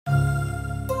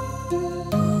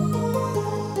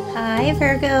Hi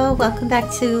Virgo, welcome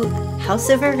back to House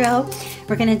of Virgo.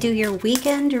 We're going to do your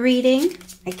weekend reading.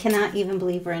 I cannot even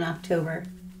believe we're in October.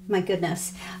 My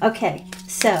goodness. Okay,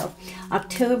 so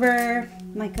October,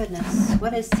 my goodness,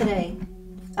 what is today?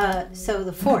 So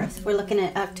the 4th. We're looking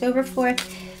at October 4th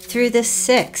through the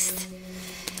 6th.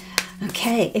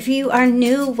 Okay, if you are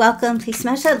new, welcome. Please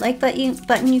smash that like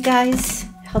button, you guys.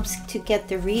 Helps to get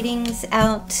the readings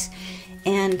out.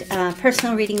 And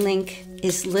personal reading link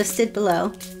is listed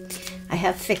below. I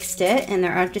have fixed it, and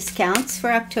there are discounts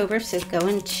for October, so go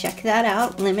and check that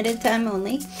out. Limited time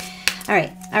only. All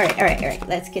right.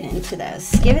 Let's get into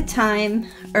this. Give it time.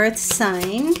 Earth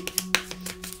sign.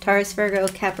 Taurus, Virgo,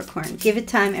 Capricorn. Give it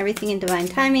time. Everything in divine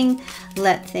timing.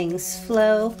 Let things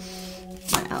flow.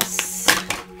 What else?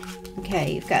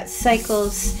 Okay, you've got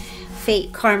cycles,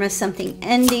 fate, karma, something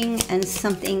ending, and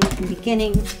something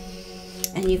beginning.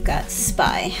 And you've got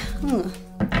spy.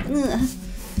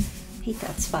 Hate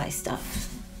that spy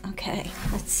stuff. Okay,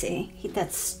 let's see. Hate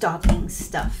that stalking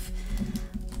stuff.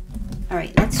 All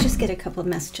right, let's just get a couple of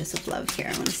messages of love here.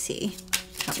 I want to see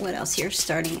what else you're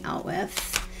starting out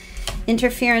with.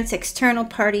 Interference, external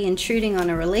party intruding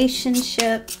on a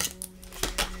relationship.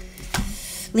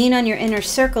 Lean on your inner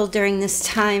circle during this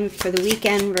time for the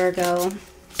weekend, Virgo.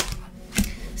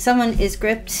 Someone is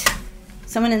gripped.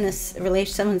 Someone in this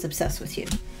relation, someone's obsessed with you.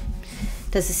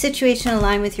 Does the situation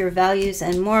align with your values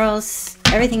and morals?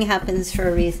 Everything happens for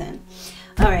a reason.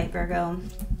 All right, Virgo.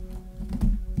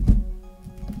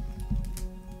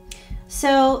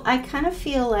 So I kind of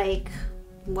feel like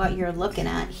what you're looking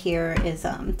at here is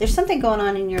there's something going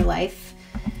on in your life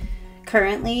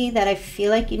currently that I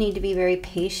feel like you need to be very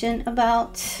patient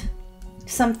about.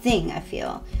 Something I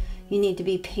feel you need to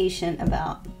be patient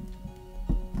about.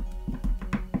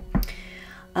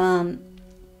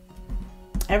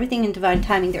 Everything in divine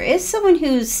timing. There is someone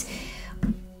who's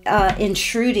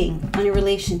intruding on your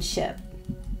relationship.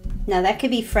 Now that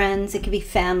could be friends, it could be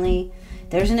family.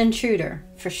 There's an intruder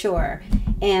for sure,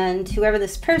 and whoever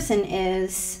this person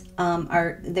is,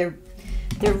 they're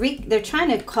trying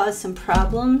to cause some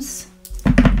problems.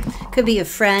 Could be a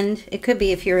friend. It could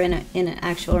be if you're in an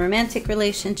actual romantic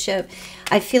relationship.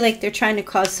 I feel like they're trying to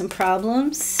cause some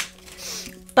problems.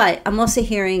 But I'm also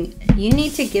hearing you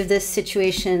need to give this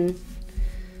situation,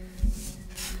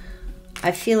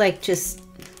 I feel like just,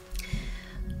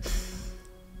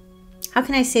 how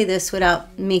can I say this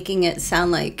without making it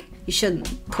sound like you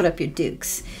shouldn't put up your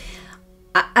dukes?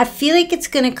 I feel like it's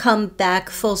going to come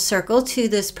back full circle to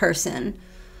this person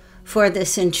for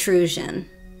this intrusion,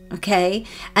 okay?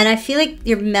 And I feel like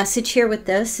your message here with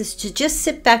this is to just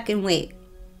sit back and wait.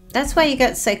 That's why you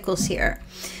got cycles here.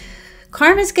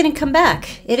 Karma's going to come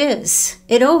back. It is.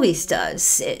 It always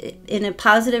does, in a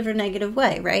positive or negative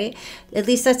way, right? At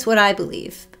least that's what I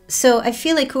believe. So I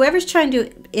feel like whoever's trying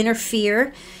to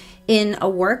interfere in a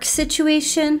work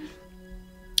situation,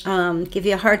 give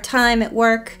you a hard time at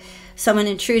work, someone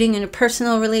intruding in a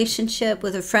personal relationship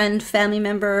with a friend, family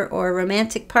member, or a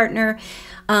romantic partner.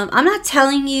 I'm not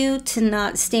telling you to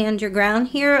not stand your ground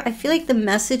here. I feel like the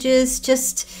message is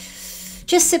just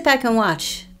sit back and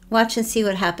watch. Watch and see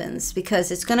what happens,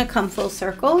 because it's going to come full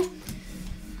circle.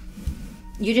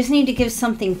 You just need to give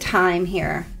something time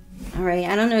here. All right.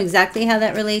 I don't know exactly how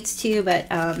that relates to you, but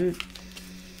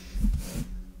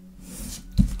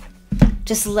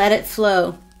just let it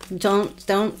flow.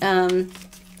 I'm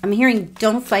hearing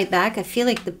don't fight back. I feel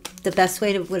like the best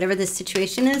way to, whatever this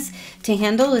situation is, to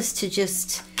handle is to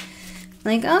just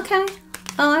like, okay,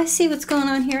 oh, I see what's going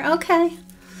on here. Okay.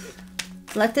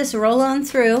 Let this roll on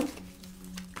through.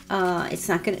 It's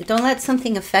not gonna, don't let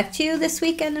something affect you this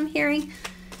weekend, I'm hearing.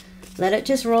 Let it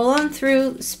just roll on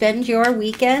through. Spend your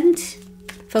weekend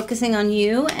focusing on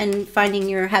you and finding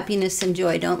your happiness and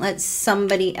joy. Don't let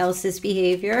somebody else's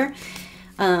behavior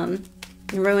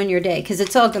ruin your day, because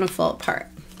it's all going to fall apart.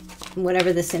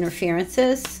 Whatever this interference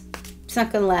is, it's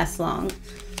not going to last long.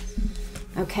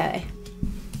 Okay.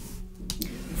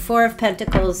 4 of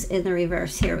Pentacles in the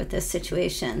reverse here with this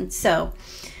situation. So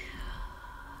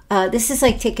this is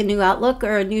like take a new outlook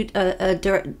or a new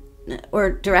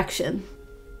direction.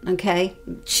 Okay,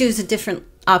 choose a different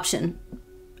option.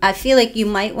 I feel like you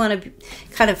might want to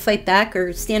kind of fight back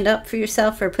or stand up for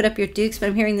yourself or put up your dukes, but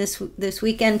I'm hearing this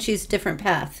weekend choose a different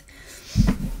path.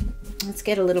 Let's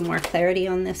get a little more clarity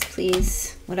on this,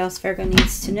 please. What else Virgo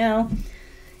needs to know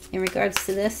in regards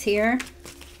to this here?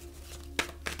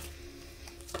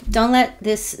 Don't let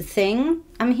this thing,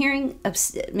 I'm hearing,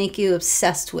 make you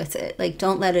obsessed with it. Like,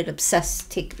 don't let it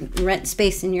rent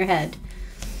space in your head.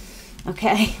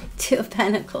 Okay, 2 of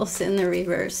Pentacles in the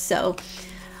reverse. So,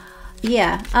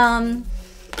 yeah.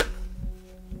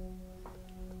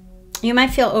 You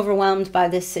might feel overwhelmed by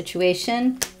this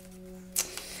situation.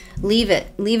 Leave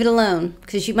it alone,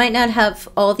 because you might not have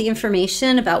all the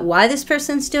information about why this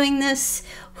person's doing this,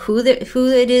 who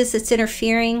it is that's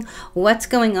interfering, what's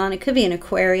going on. It could be an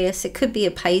Aquarius, it could be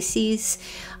a Pisces.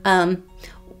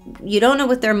 You don't know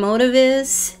what their motive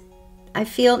is. I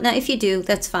feel, now if you do,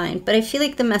 that's fine, but I feel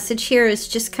like the message here is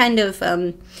just kind of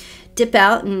dip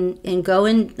out and go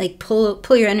and like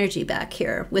pull your energy back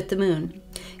here with the moon,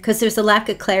 because there's a lack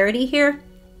of clarity here.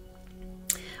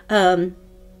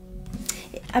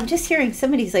 I'm just hearing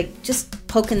somebody's like just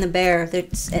poking the bear.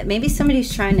 Maybe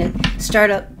somebody's trying to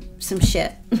start up some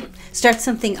shit, start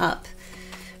something up,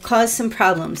 cause some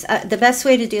problems. The best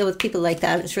way to deal with people like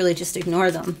that is really just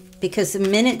ignore them, because the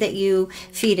minute that you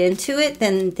feed into it,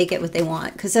 then they get what they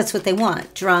want, because that's what they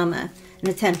want, drama and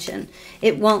attention.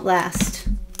 It won't last.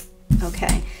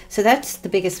 Okay, so that's the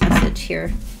biggest message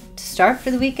here to start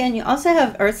for the weekend. You also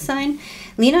have Earth sign.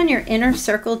 Lean on your inner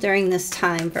circle during this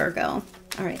time, Virgo.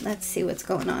 All right, let's see what's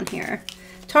going on here.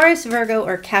 Taurus, Virgo,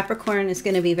 or Capricorn is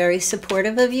going to be very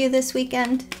supportive of you this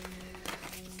weekend.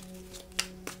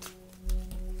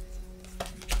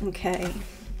 Okay.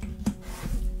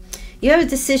 You have a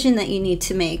decision that you need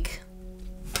to make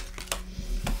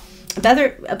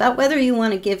about whether you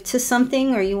want to give to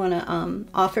something, or you want to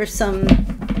offer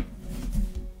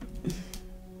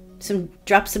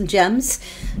drop some gems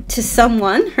to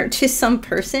someone or to some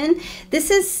person.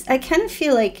 This is, I kind of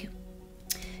feel like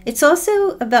it's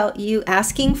also about you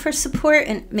asking for support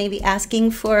and maybe asking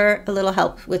for a little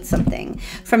help with something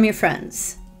from your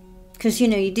friends. Because, you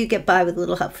know, you do get by with a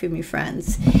little help from your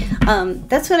friends.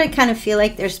 That's what I kind of feel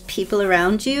like. There's people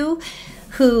around you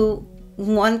who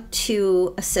want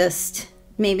to assist,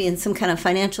 maybe in some kind of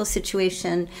financial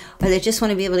situation, or they just want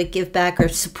to be able to give back or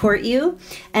support you.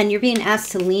 And you're being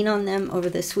asked to lean on them over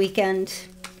this weekend.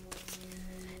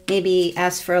 Maybe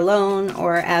ask for a loan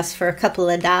or ask for a couple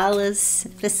of dollars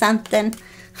for something.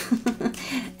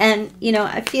 And, you know,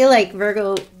 I feel like,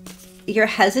 Virgo, you're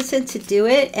hesitant to do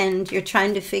it, and you're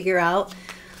trying to figure out,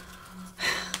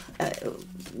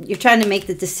 you're trying to make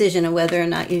the decision of whether or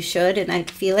not you should. And I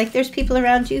feel like there's people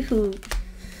around you who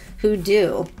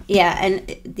do. Yeah,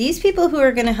 and these people who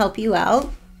are going to help you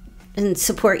out and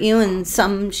support you in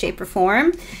some shape or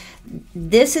form,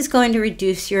 this is going to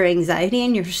reduce your anxiety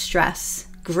and your stress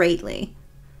greatly.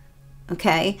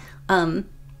 Okay?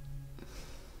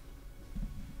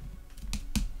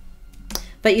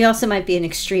 But you also might be in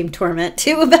extreme torment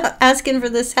too about asking for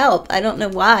this help. I don't know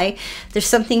why. There's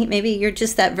something, maybe you're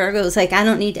just that Virgo is like, I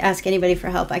don't need to ask anybody for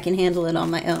help. I can handle it on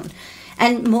my own.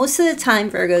 And most of the time,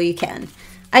 Virgo, you can.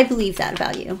 I believe that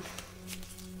about you.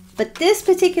 But this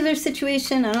particular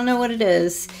situation, I don't know what it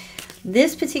is.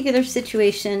 This particular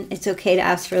situation, it's okay to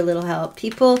ask for a little help.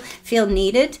 People feel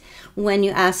needed when you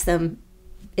ask them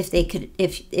if they could,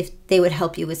 if they would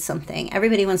help you with something.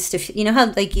 Everybody wants to, you know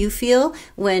how like you feel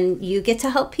when you get to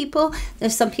help people?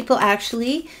 There's some people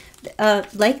actually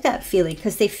like that feeling,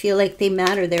 because they feel like they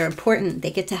matter, they're important,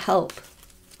 they get to help,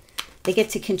 they get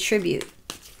to contribute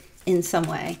in some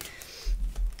way.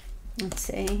 Let's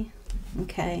see.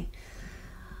 Okay.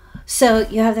 So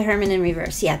you have the Hermit in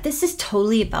reverse. Yeah, this is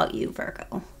totally about you,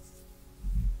 Virgo.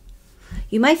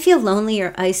 You might feel lonely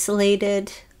or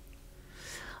isolated,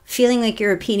 feeling like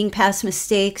you're repeating past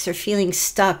mistakes, or feeling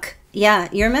stuck. Yeah,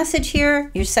 your message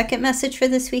here, your second message for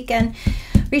this weekend,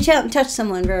 reach out and touch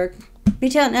someone, Virg.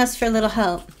 Reach out and ask for a little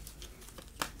help.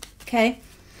 Okay?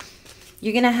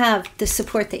 You're going to have the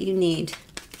support that you need,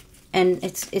 and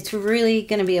it's really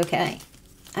going to be okay.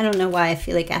 I don't know why I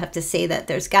feel like I have to say that.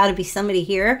 There's got to be somebody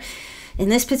here in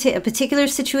this particular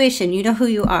situation, you know who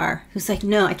you are, who's like,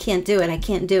 no, I can't do it. I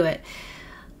can't do it.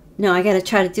 No, I got to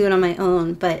try to do it on my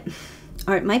own. But,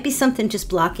 or it might be something just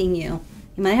blocking you.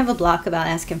 You might have a block about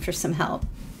asking for some help.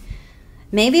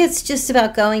 Maybe it's just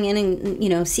about going in and, you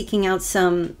know, seeking out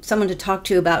someone to talk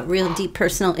to about real deep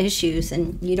personal issues,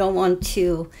 and you don't want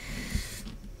to,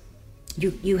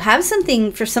 you have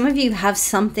something, for some of you have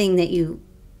something that you're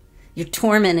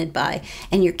tormented by,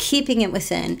 and you're keeping it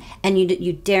within, and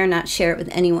you dare not share it with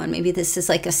anyone. Maybe this is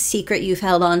like a secret you've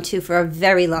held on to for a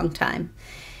very long time.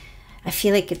 I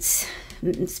feel like it's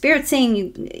Spirit saying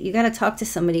you got to talk to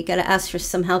somebody. You got to ask for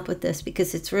some help with this,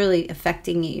 because it's really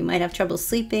affecting you. You might have trouble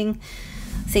sleeping,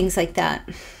 things like that.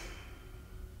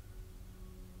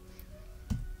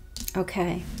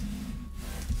 Okay.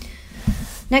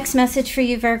 Next message for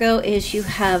you, Virgo, is you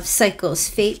have cycles,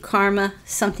 fate, karma,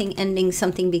 something ending,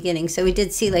 something beginning. So we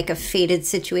did see like a fated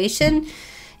situation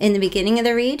in the beginning of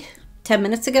the read 10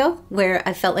 minutes ago, where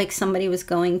I felt like somebody was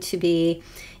going to be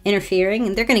interfering,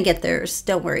 and they're going to get theirs.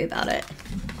 Don't worry about it.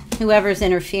 Whoever's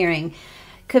interfering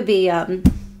could be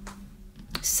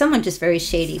someone just very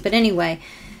shady. But anyway,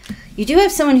 you do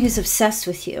have someone who's obsessed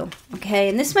with you, okay?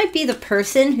 And this might be the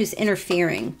person who's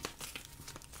interfering.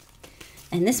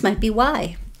 And this might be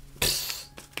why.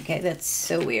 Okay, that's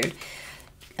so weird.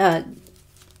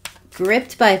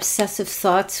 Gripped by obsessive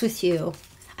thoughts with you.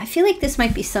 I feel like this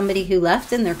might be somebody who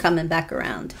left and they're coming back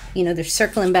around. You know, they're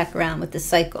circling back around with the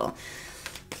cycle.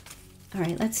 All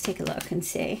right, let's take a look and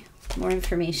see more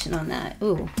information on that.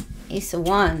 Ooh, Ace of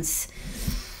Wands.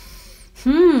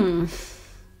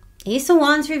 Ace of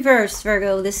Wands reversed,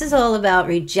 Virgo. This is all about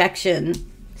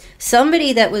rejection.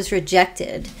 Somebody that was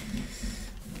rejected,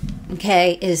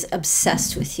 okay, is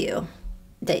obsessed with you.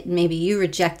 That maybe you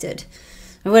rejected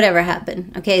or whatever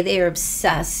happened. Okay, they are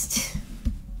obsessed.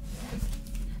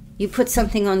 You put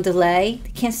something on delay.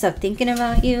 They can't stop thinking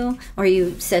about you. Or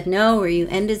you said no, or you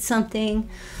ended something.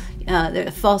 A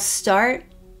false start.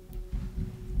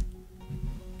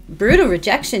 Brutal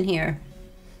rejection here.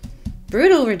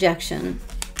 Brutal rejection.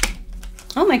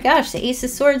 Oh my gosh, the Ace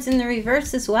of Swords in the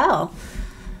reverse as well.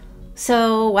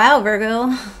 So, wow,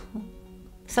 Virgo.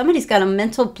 Somebody's got a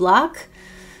mental block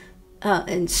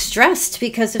and stressed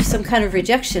because of some kind of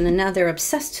rejection, and now they're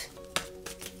obsessed.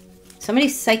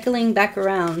 Somebody's cycling back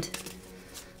around.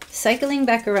 Cycling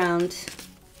back around.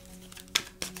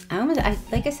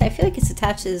 Like I said, I feel like it's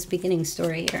attached to this beginning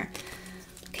story here.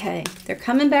 Okay, they're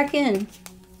coming back in.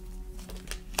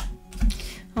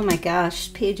 Oh my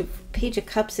gosh, Page of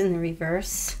Cups in the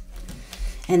reverse.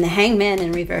 And the Hangman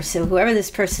in reverse. So whoever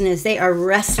this person is, they are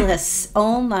restless.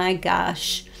 Oh my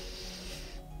gosh.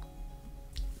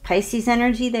 Pisces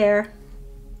energy there.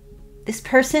 This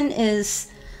person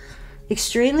is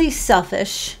extremely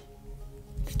selfish.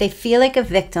 They feel like a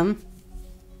victim.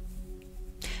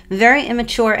 Very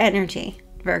immature energy,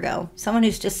 Virgo. Someone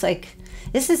who's just like,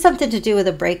 this is something to do with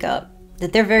a breakup.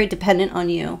 That they're very dependent on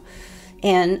you.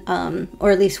 And,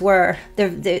 or at least were. They're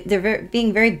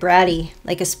being very bratty,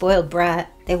 like a spoiled brat.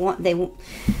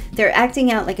 They're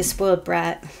acting out like a spoiled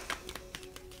brat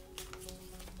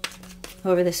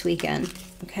over this weekend.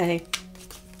 Okay,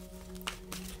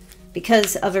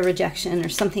 because of a rejection or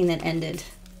something that ended.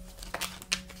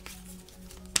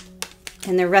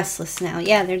 And they're restless now.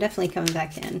 Yeah, they're definitely coming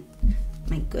back in.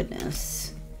 My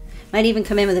goodness. Might even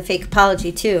come in with a fake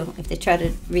apology too, if they try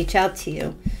to reach out to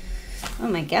you. Oh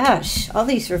my gosh, all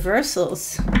these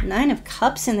reversals. 9 of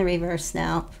Cups in the reverse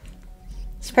now.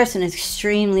 This person is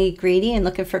extremely greedy and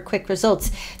looking for quick results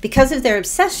because of their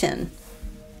obsession.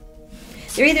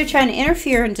 They're either trying to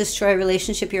interfere and destroy a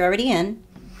relationship you're already in,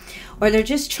 or they're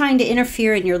just trying to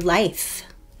interfere in your life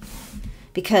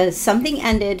because something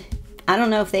ended. I don't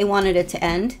know if they wanted it to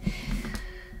end.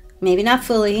 Maybe not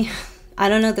fully. I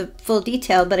don't know the full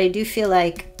detail, but I do feel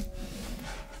like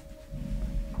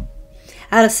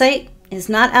out of sight is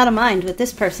not out of mind with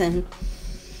this person.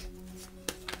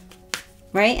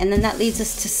 Right? And then that leads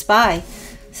us to spy.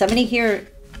 Somebody here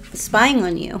spying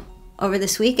on you over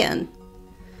this weekend.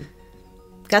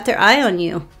 Got their eye on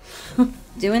you.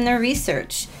 Doing their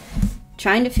research.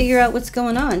 Trying to figure out what's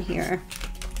going on here.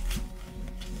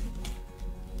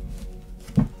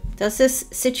 Does this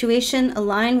situation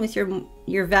align with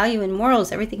your value and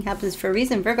morals? Everything happens for a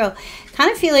reason, Virgo.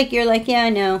 Kind of feel like you're like, yeah, I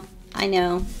know.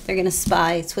 They're going to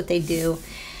spy. It's what they do.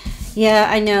 Yeah,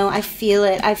 I know. I feel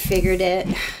it. I figured it.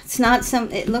 It's not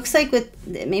it looks like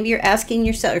maybe you're asking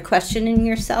yourself or questioning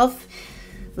yourself.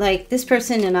 Like, this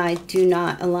person and I do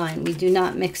not align. We do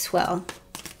not mix well.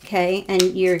 Okay? And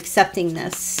you're accepting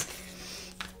this.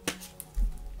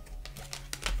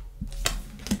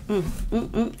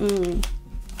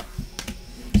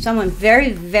 Someone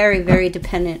very, very, very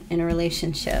dependent in a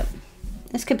relationship.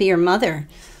 This could be your mother.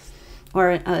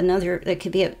 Or it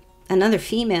could be another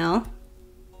female.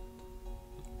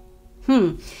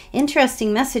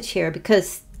 Interesting message here,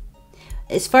 because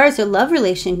as far as a love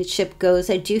relationship goes,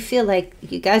 I do feel like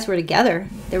you guys were together.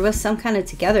 There was some kind of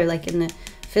together, like in the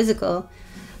physical.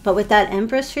 But with that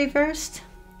Empress reversed,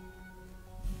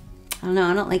 I don't know,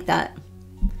 I don't like that.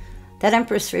 That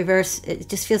Empress reverse, it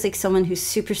just feels like someone who's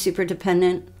super, super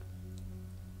dependent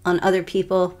on other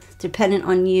people, dependent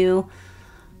on you.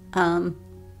 I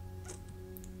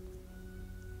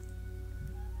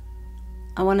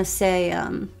want to say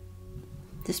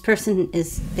this person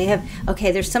is,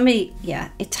 there's somebody, yeah,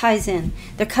 it ties in.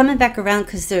 They're coming back around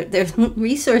because their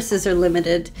resources are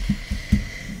limited.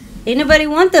 Ain't nobody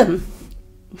want them.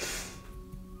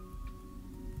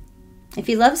 If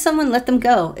you love someone, let them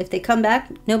go. If they come back,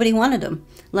 nobody wanted them.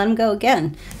 Let them go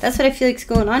again. That's what I feel like is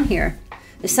going on here.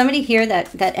 There's somebody here,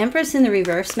 that Empress in the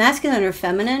reverse, masculine or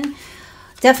feminine,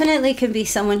 definitely could be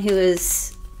someone who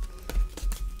is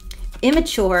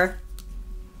immature,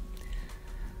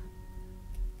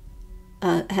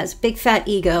 has big fat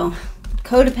ego.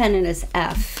 Codependent is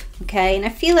F. Okay, and I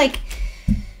feel like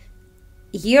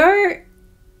you're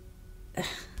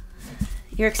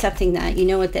accepting that. You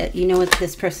know what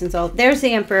this person's all. There's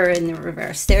the Emperor in the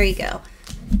reverse. There you go.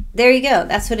 There you go.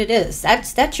 That's what it is.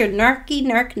 That's your narky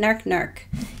narc.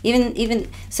 Even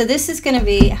so, this is going to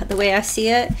be the way I see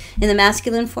it in the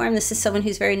masculine form. This is someone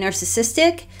who's very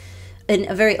narcissistic in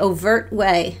a very overt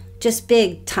way, just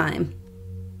big time.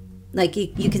 Like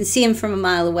you can see him from a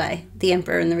mile away. The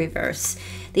Emperor in the reverse.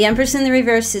 The Empress in the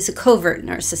reverse is a covert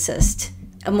narcissist,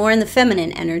 more in the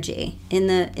feminine energy, in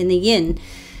the yin.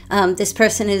 This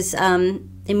person is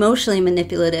emotionally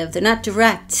manipulative. They're not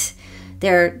direct. They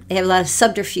have a lot of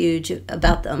subterfuge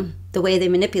about them, the way they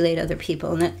manipulate other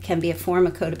people, and that can be a form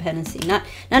of codependency. Not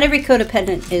every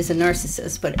codependent is a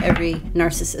narcissist, but every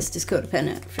narcissist is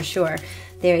codependent for sure.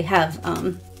 They have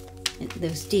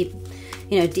those deep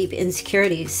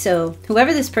insecurities. So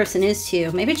whoever this person is to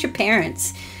you, maybe it's your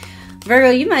parents.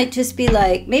 Virgo, you might just be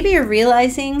like, maybe you're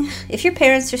realizing if your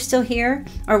parents are still here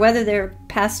or whether they're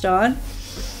passed on.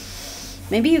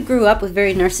 Maybe you grew up with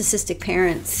very narcissistic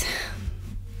parents.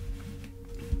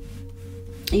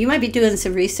 You might be doing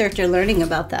some research or learning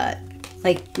about that.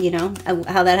 Like,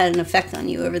 how that had an effect on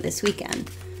you over this weekend.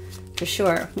 For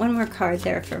sure. One more card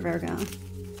there for Virgo.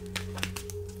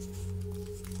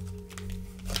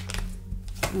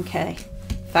 Okay.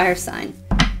 Fire sign.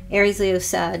 Aries, Leo,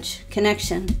 Sag.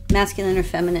 Connection. Masculine or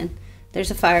feminine.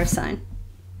 There's a fire sign.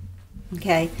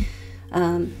 Okay.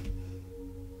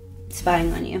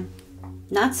 Spying on you.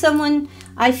 Not someone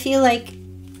I feel like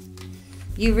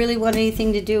you really want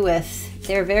anything to do with.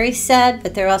 They're very sad,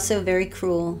 but they're also very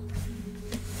cruel.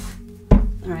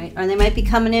 All right. Or they might be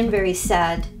coming in very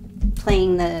sad,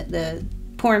 playing the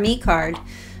poor me card,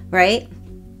 right?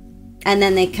 And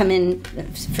then they come in,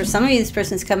 for some of you, this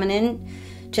person's coming in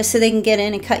just so they can get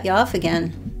in and cut you off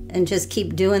again and just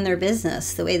keep doing their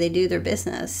business the way they do their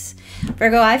business.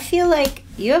 Virgo, I feel like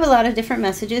you have a lot of different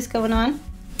messages going on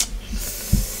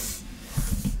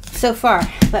so far,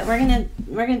 but we're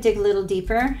gonna dig a little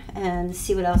deeper and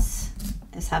see what else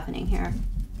is happening here,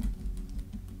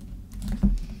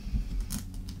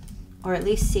 or at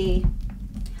least see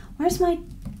where's my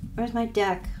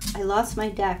deck. I lost my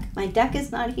deck. My deck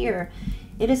is not here.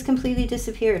 It has completely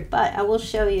disappeared, but I will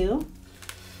show you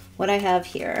what I have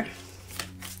here.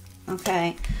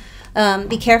 Okay.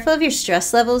 Be careful of your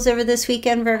stress levels over this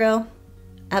weekend, Virgo.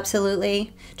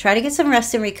 Absolutely. Try to get some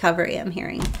rest and recovery, I'm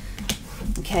hearing.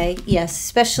 Okay. Yes,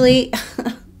 especially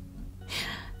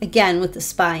again with the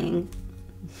spying.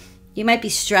 You might be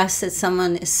stressed that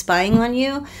someone is spying on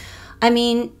you. I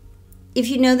mean, if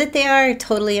you know that they are, I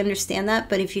totally understand that.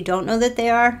 But if you don't know that they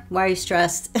are, why are you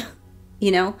stressed?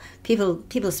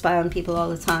 People spy on people all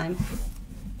the time.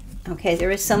 Okay,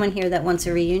 there is someone here that wants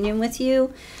a reunion with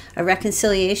you, a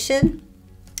reconciliation.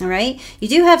 All right, you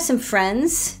do have some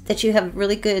friends that you have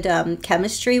really good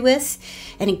chemistry with.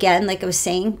 And again, like I was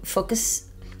saying, focus.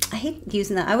 I hate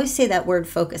using that. I always say that word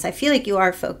focus. I feel like you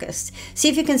are focused. See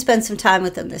if you can spend some time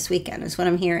with them this weekend is what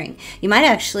I'm hearing. You might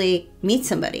actually meet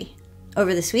somebody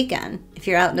over this weekend if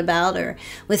you're out and about or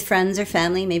with friends or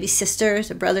family, maybe sisters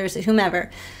or brothers or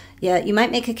whomever. Yeah, you might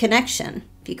make a connection.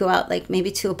 If you go out like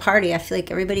maybe to a party, I feel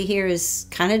like everybody here is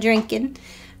kind of drinking,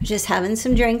 just having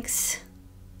some drinks.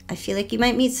 I feel like you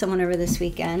might meet someone over this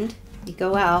weekend. You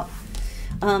go out.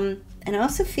 And I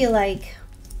also feel like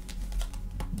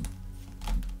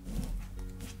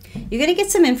you're going to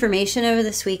get some information over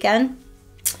this weekend.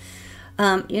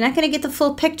 You're not going to get the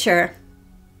full picture,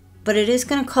 but it is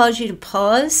going to cause you to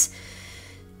pause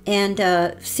and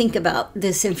think about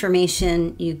this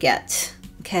information you get,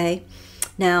 okay?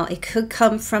 Now, it could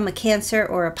come from a Cancer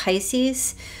or a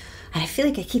Pisces. I feel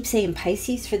like I keep saying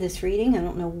Pisces for this reading. I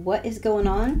don't know what is going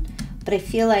on, but I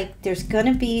feel like there's going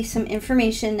to be some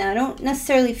information. Now, I don't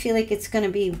necessarily feel like it's going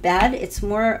to be bad. It's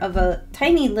more of a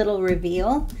tiny little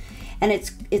reveal, and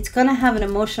it's going to have an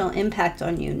emotional impact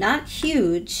on you. Not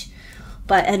huge,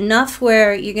 but enough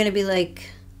where you're going to be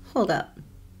like, hold up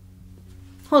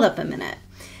a minute.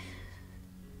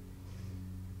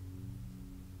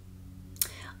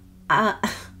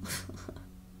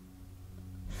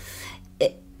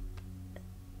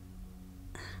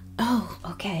 Oh,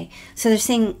 okay. So they're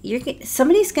saying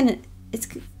somebody's gonna.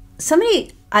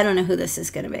 Somebody. I don't know who this is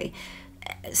gonna be.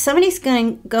 Somebody's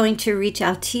going to reach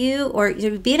out to you, or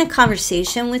you'll be in a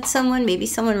conversation with someone, maybe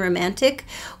someone romantic,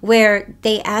 where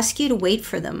they ask you to wait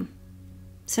for them.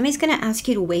 Somebody's going to ask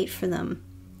you to wait for them.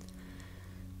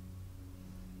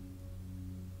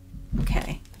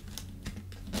 Okay.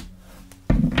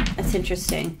 That's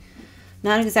interesting.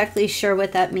 Not exactly sure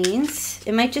what that means.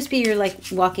 It might just be you're like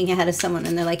walking ahead of someone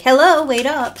and they're like, hello, wait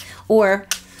up. Or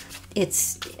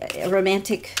it's a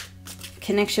romantic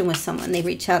connection with someone. They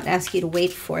reach out and ask you to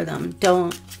wait for them.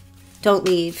 Don't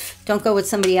leave. Don't go with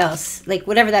somebody else. Like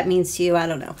whatever that means to you, I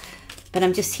don't know. But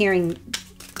I'm just hearing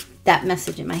that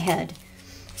message in my head.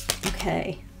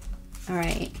 Okay. All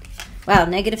right. Wow,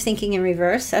 negative thinking in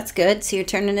reverse. That's good. So you're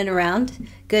turning it around.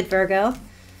 Good, Virgo.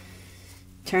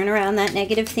 Turn around that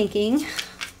negative thinking.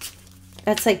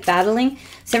 That's like battling.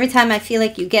 So every time I feel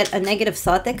like you get a negative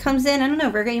thought that comes in, I don't know,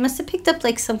 Virgo, you must have picked up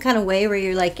like some kind of way where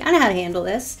you're like, I know how to handle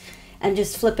this, and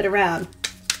just flip it around.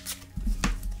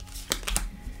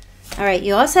 All right,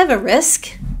 you also have a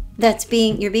risk that's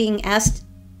you're being asked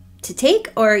to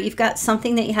take, or you've got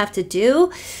something that you have to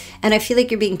do, and I feel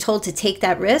like you're being told to take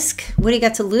that risk. What do you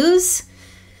got to lose?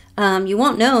 You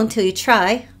won't know until you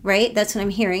try, right? That's what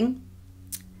I'm hearing.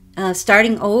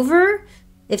 Starting over,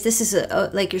 if this is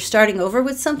like you're starting over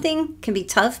with something, can be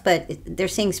tough, but they're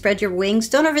saying spread your wings.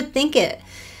 Don't overthink it.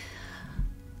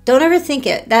 Don't overthink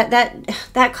it.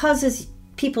 That causes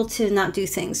people to not do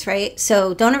things, right?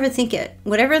 So don't overthink it.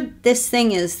 Whatever this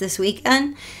thing is this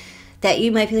weekend, that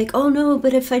you might be like, oh no,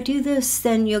 but if I do this,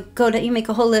 then you make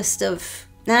a whole list of,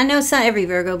 now I know it's not every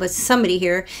Virgo, but somebody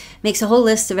here makes a whole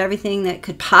list of everything that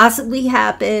could possibly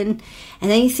happen.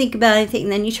 And then you think about anything,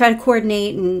 and then you try to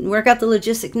coordinate and work out the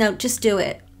logistics. No, just do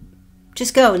it.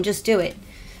 Just go and just do it.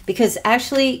 Because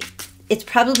actually, it's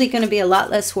probably going to be a lot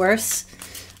less worse,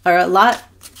 or a lot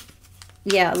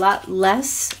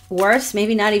less worse,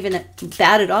 maybe not even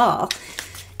bad at all,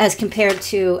 as compared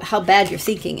to how bad your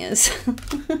thinking is.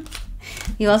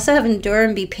 You also have endure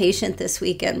and be patient this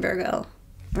weekend, Virgo.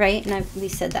 Right? And we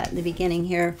said that in the beginning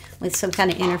here with some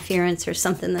kind of interference or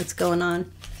something that's going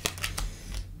on.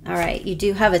 All right. You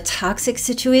do have a toxic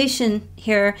situation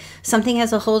here. Something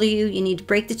has a hold of you. You need to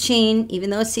break the chain,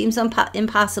 even though it seems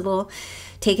impossible.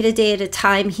 Take it a day at a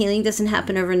time. Healing doesn't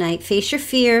happen overnight. Face your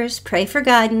fears. Pray for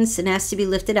guidance and ask to be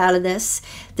lifted out of this.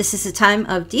 This is a time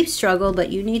of deep struggle, but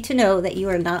you need to know that you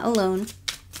are not alone.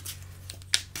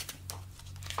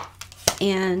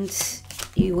 And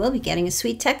you will be getting a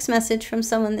sweet text message from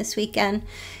someone this weekend.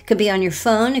 It could be on your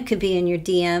phone. It could be in your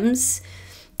DMs.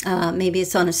 Maybe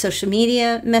it's on a social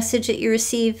media message that you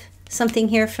receive something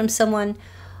here from someone.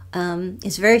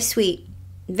 It's very sweet.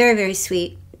 Very, very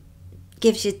sweet.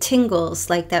 Gives you tingles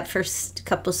like that first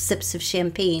couple sips of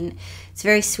champagne. It's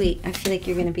very sweet. I feel like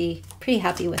you're going to be pretty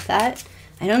happy with that.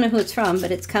 I don't know who it's from,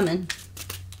 but it's coming.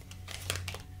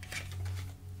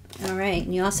 All right,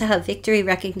 and you also have victory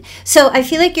recognition. So I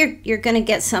feel like you're going to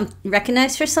get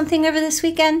recognized for something over this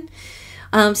weekend.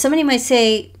 Somebody might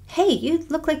say, hey, you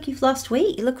look like you've lost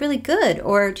weight. You look really good.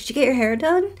 Or did you get your hair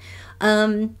done?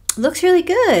 Looks really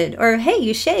good. Or hey,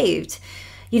 you shaved.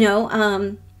 You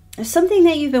know, there's something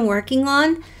that you've been working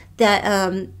on that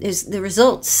the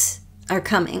results are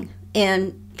coming,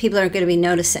 and people are going to be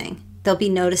noticing. They'll be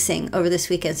noticing over this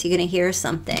weekend. So you're going to hear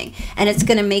something, and it's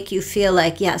going to make you feel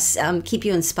like, yes, keep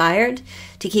you inspired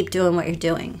to keep doing what you're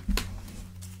doing.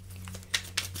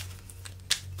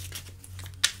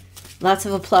 Lots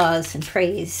of applause and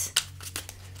praise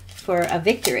for a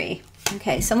victory.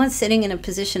 Okay, someone's sitting in a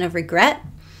position of regret.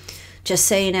 Just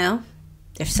so you know,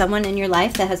 there's someone in your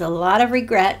life that has a lot of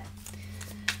regret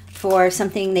for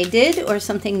something they did or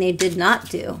something they did not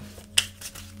do.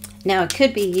 Now, it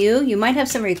could be you. You might have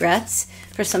some regrets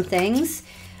for some things.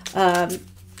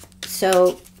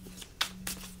 So,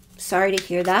 sorry to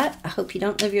hear that. I hope you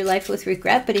don't live your life with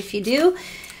regret. But if you do,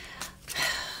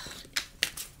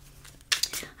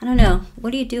 I don't know. What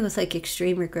do you do with, like,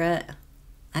 extreme regret?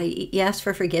 You ask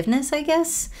for forgiveness, I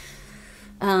guess?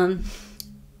 Or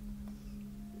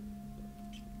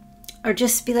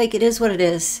just be like, it is what it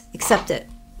is. Accept it.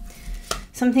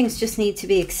 Some things just need to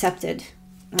be accepted.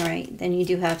 All right, then you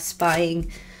do have spying,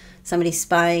 somebody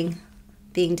spying,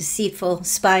 being deceitful,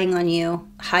 spying on you,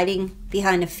 hiding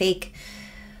behind a fake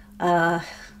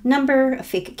number, a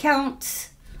fake account,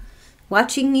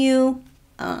 watching you.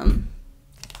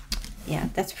 Yeah,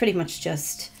 that's pretty much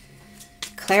just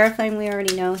clarifying. We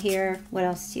already know here. What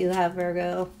else do you have,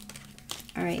 Virgo?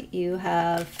 All right, you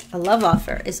have a love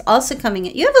offer is also coming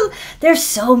in. There's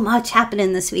so much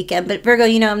happening this weekend, but Virgo,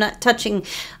 you know, I'm not touching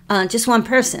just one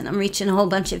person. I'm reaching a whole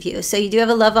bunch of you. So you do have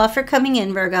a love offer coming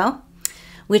in, Virgo,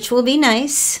 which will be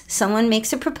nice. Someone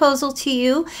makes a proposal to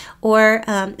you, or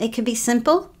it could be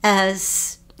simple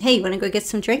as, hey, you want to go get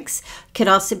some drinks? Could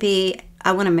also be,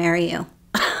 I want to marry you.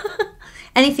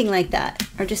 Anything like that,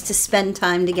 or just to spend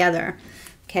time together.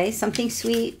 Okay, something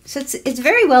sweet. So it's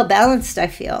very well balanced, I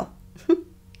feel.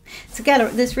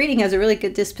 This reading has a really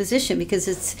good disposition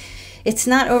because it's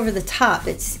not over the top.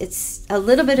 It's a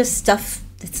little bit of stuff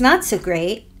that's not so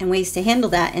great and ways to handle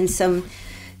that, and some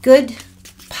good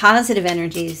positive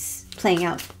energies playing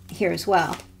out here as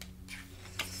well.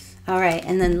 All right,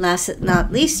 and then last but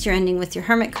not least, you're ending with your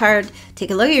Hermit card.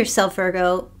 Take a look at yourself,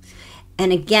 Virgo.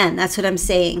 And again, that's what I'm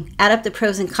saying. Add up the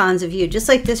pros and cons of you. Just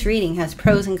like this reading has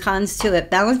pros and cons to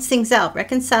it. Balance things out.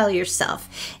 Reconcile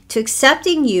yourself to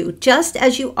accepting you just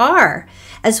as you are,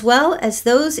 as well as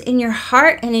those in your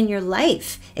heart and in your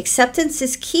life. Acceptance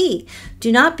is key.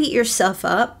 Do not beat yourself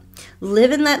up.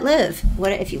 Live and let live.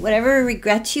 Whatever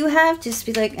regrets you have, just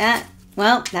be like,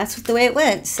 well, that's the way it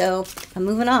went. So I'm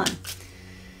moving on.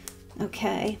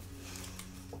 Okay.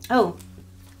 Oh,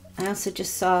 I also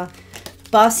just saw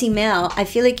bossy male. I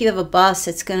feel like you have a boss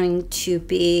that's going to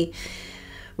be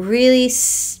really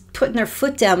putting their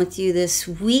foot down with you this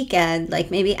weekend,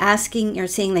 like maybe asking or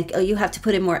saying like, oh, you have to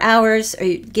put in more hours,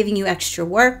 or giving you extra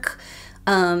work.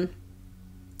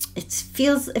 It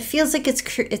feels like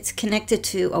it's connected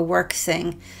to a work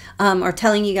thing, or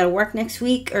telling you got to work next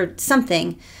week or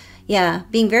something. Yeah,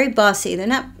 being very bossy. They're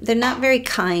not very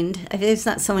kind. I think it's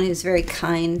not someone who's very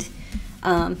kind.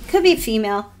 Could be a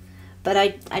female, but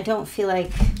I don't feel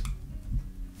like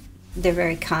they're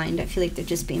very kind. I feel like they're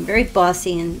just being very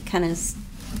bossy and kind of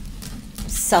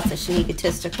selfish and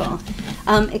egotistical.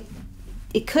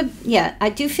 It could, yeah, I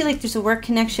do feel like there's a work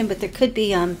connection, but there could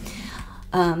be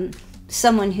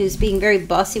someone who's being very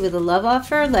bossy with a love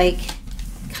offer, like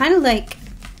kind of like,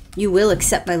 you will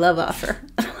accept my love offer.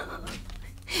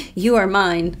 You are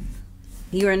mine.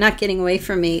 You are not getting away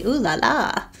from me. Ooh la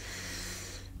la.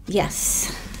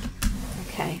 Yes.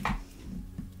 Okay.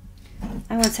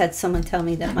 I once had someone tell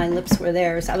me that my lips were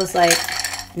theirs. I was like,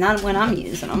 not when I'm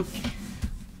using them.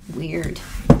 Weird.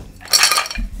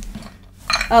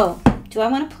 Oh, do I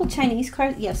want to pull Chinese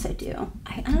cards? Yes, I do.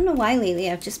 I don't know why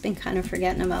lately. I've just been kind of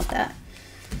forgetting about that.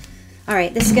 All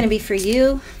right, this is going to be for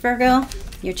you, Virgo,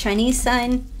 your Chinese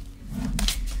sign.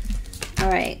 All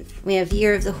right, we have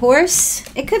Year of the Horse.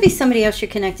 It could be somebody else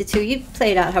you're connected to. You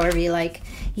play it out however you like.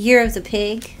 Year of the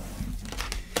Pig.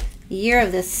 Year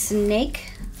of the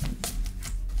Snake.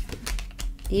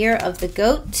 Year of the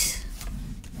Goat.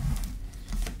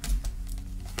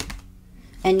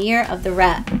 And Year of the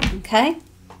Rat, okay?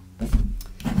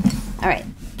 All right,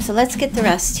 so let's get the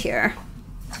rest here.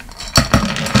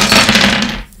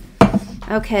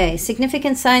 Okay,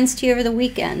 significant signs to you over the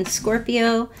weekend.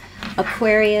 Scorpio,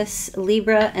 Aquarius,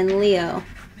 Libra, and Leo.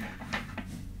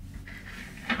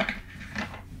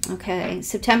 Okay,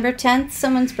 September 10th,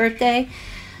 someone's birthday.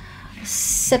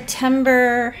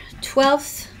 September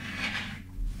 12th.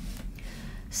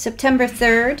 September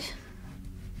 3rd.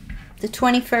 The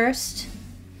 21st.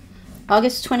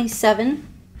 August 27th.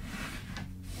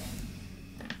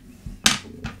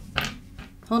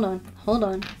 Hold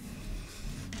on.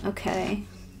 Okay.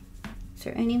 Is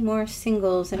there any more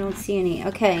singles? I don't see any.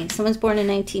 Okay, someone's born in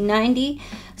 1990.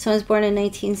 Someone's born in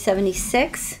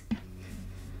 1976.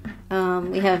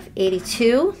 We have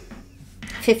 82,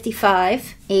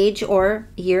 55, age or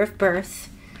year of birth,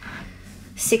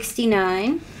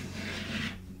 69,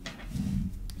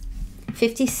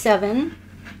 57.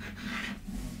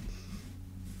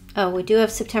 Oh, we do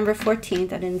have September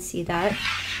 14th. I didn't see that.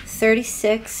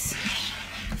 36,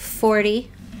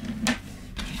 40,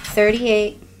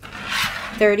 38,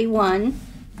 31,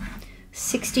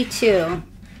 62.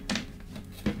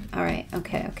 All right,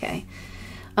 okay.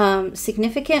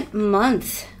 Significant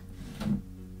month.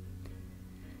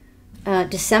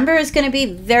 December is going to be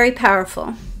very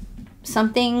powerful.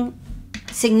 Something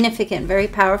significant, very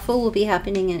powerful will be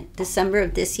happening in December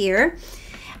of this year.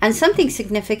 And something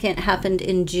significant happened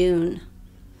in June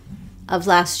of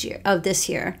this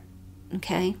year.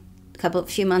 Okay? A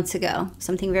few months ago.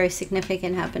 Something very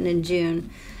significant happened in June.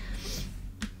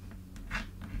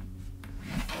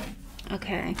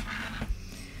 Okay.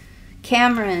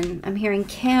 Cameron. I'm hearing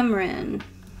Cameron.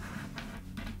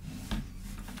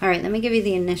 All right, let me give you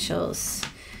the initials.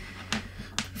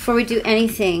 Before we do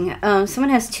anything,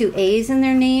 someone has 2 A's in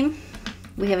their name.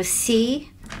 We have a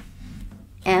C,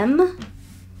 M,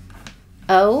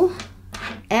 O,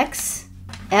 X,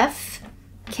 F,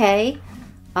 K,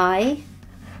 I,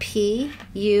 P,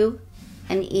 U,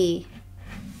 and E.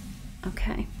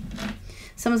 Okay.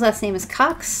 Someone's last name is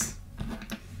Cox.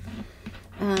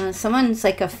 Someone's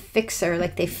like a fixer,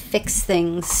 like they fix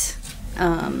things,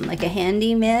 like a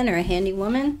handyman or a handy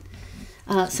woman.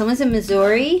 Someone's in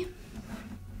Missouri.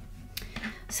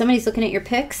 Somebody's looking at your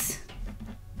pics,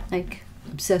 like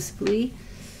obsessively.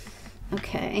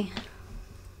 Okay.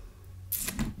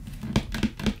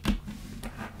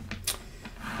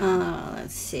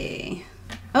 Let's see.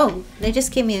 Oh, they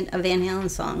just gave me a Van Halen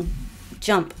song.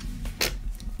 Jump.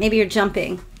 Maybe you're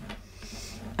jumping.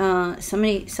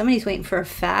 Somebody's waiting for a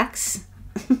fax.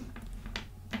 Do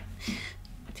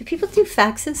people do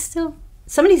faxes still?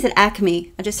 Somebody's at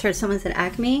Acme. I just heard someone's at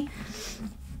Acme.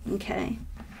 Okay.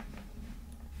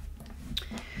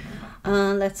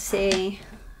 Let's see.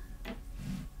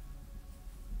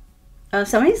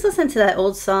 Somebody's listening to that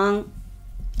old song.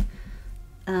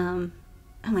 Oh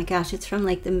my gosh, it's from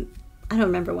like I don't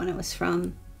remember when it was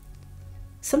from.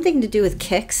 Something to do with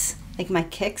kicks, like my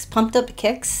kicks, pumped up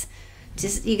kicks.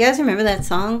 Just, you guys remember that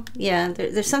song? Yeah,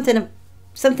 there's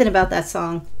something about that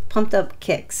song, pumped up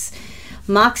kicks.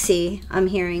 Moxie, I'm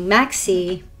hearing.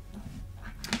 Maxie.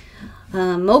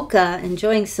 Mocha,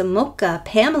 enjoying some mocha.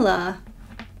 Pamela.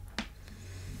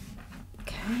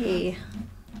 Okay.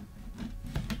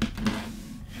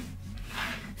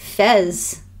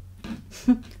 Fez.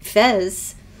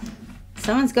 Fez.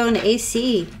 Someone's going to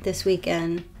AC this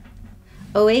weekend.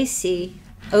 OAC.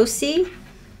 OC?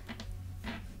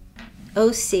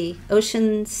 OC.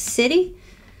 Ocean City?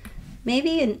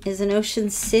 Maybe is an Ocean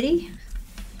City?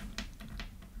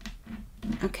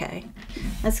 Okay.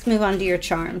 Let's move on to your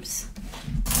charms.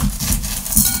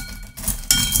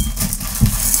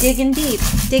 Digging deep.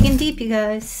 Digging deep, you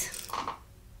guys.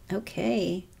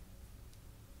 Okay.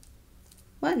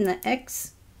 What in the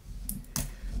X?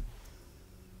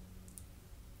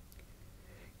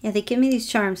 Yeah, they give me these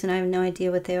charms and I have no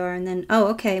idea what they are. And then, oh,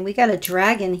 okay, we got a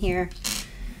dragon here.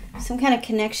 Some kind of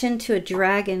connection to a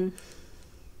dragon.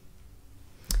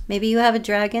 Maybe you have a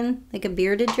dragon, like a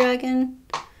bearded dragon.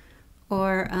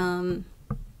 Or,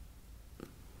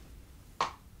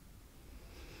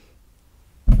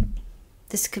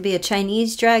 this could be a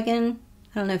Chinese dragon.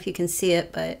 I don't know if you can see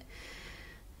it, but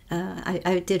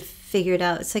I did figure it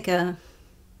out. It's like a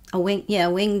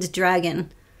winged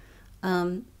dragon.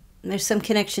 There's some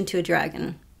connection to a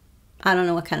dragon. I don't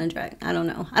know what kind of dragon. I don't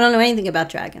know. I don't know anything about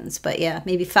dragons, but yeah,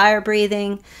 maybe fire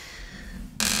breathing.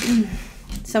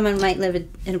 Someone might live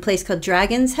in a place called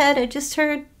Dragon's Head. I just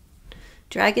heard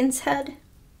Dragon's Head.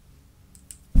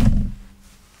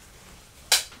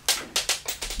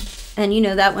 And you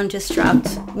know that one just dropped.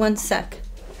 One sec.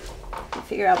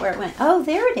 Figure out where it went. Oh,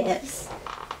 there it is.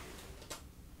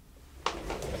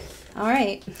 All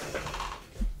right.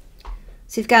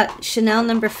 So you've got Chanel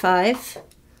number 5.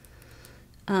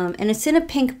 And it's in a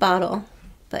pink bottle,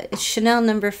 but it's Chanel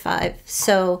number 5.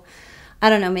 So I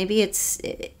don't know, maybe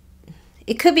it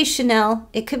could be Chanel.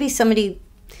 It could be somebody.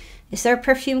 Is there a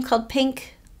perfume called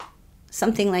Pink?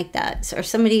 Something like that. Or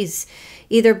somebody's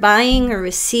either buying or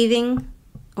receiving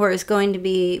or is going to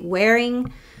be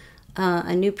wearing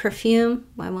a new perfume.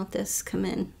 Why won't this come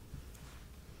in?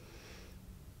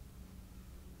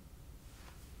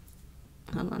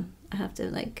 Hold on. I have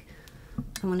to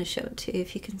I want to show it to you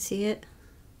if you can see it.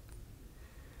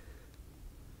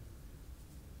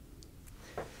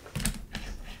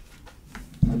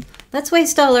 Let's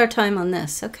waste all our time on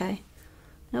this. Okay.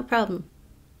 No problem.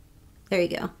 There you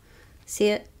go. See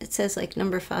it? It says like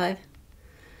number 5.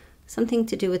 Something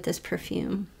to do with this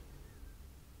perfume.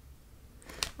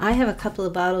 I have a couple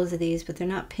of bottles of these, but they're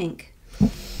not pink.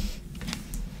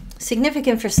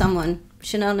 Significant for someone.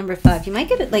 Chanel number 5. You might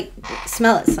get it,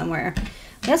 smell it somewhere.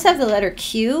 We also have the letter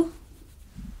Q.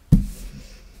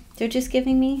 They're just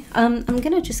giving me. I'm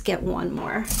going to just get one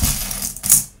more.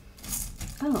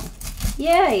 Oh,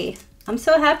 yay. I'm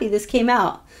so happy this came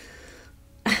out.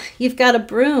 You've got a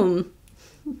broom.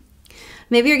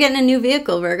 Maybe you're getting a new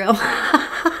vehicle, Virgo.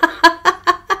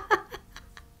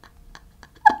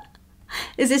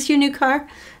 Is this your new car?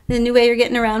 The new way you're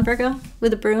getting around, Virgo?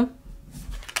 With a broom?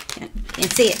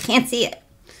 Can't see it. Can't see it.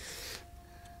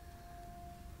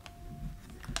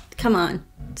 Come on.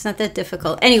 It's not that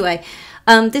difficult. Anyway,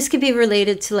 this could be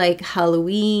related to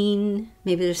Halloween.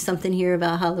 Maybe there's something here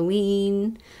about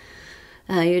Halloween.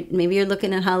 Maybe you're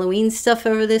looking at Halloween stuff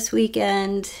over this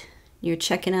weekend. You're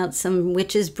checking out some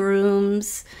witches'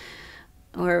 brooms.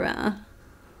 Or,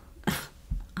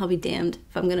 I'll be damned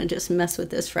if I'm going to just mess with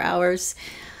this for hours.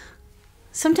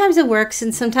 Sometimes it works,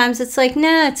 and sometimes it's like,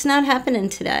 nah, it's not happening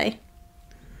today.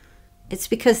 It's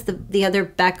because the other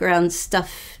background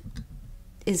stuff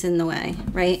is in the way,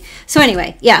 right? So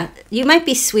anyway, yeah, you might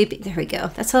be sweeping. There we go.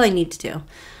 That's all I need to do.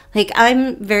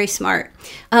 I'm very smart.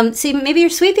 So maybe you're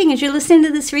sweeping as you're listening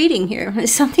to this reading here.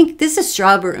 This is a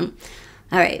straw broom.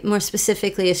 All right, more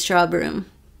specifically a straw broom.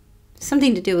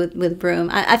 Something to do with broom.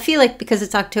 I feel like because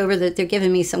it's October that they're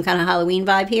giving me some kind of Halloween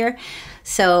vibe here.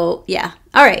 So yeah,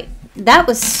 all right. That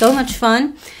was so much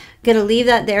fun. Gonna leave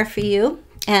that there for you.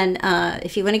 And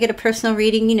if you want to get a personal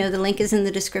reading, the link is in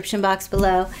the description box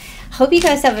below. Hope you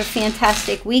guys have a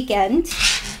fantastic weekend.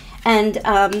 And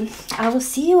I will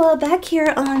see you all back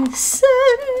here on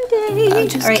Sunday.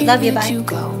 All right, love you. Bye. You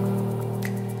go.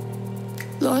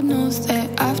 Lord knows that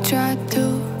I've tried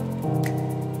to.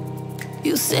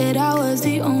 You said I was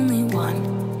the only one.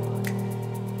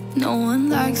 No one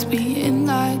likes being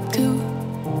lied to.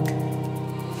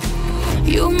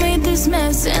 You made this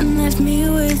mess and left me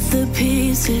with the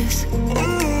pieces.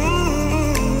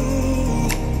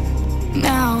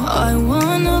 Now I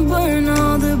wanna burn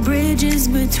all the bridges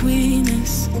between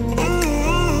us.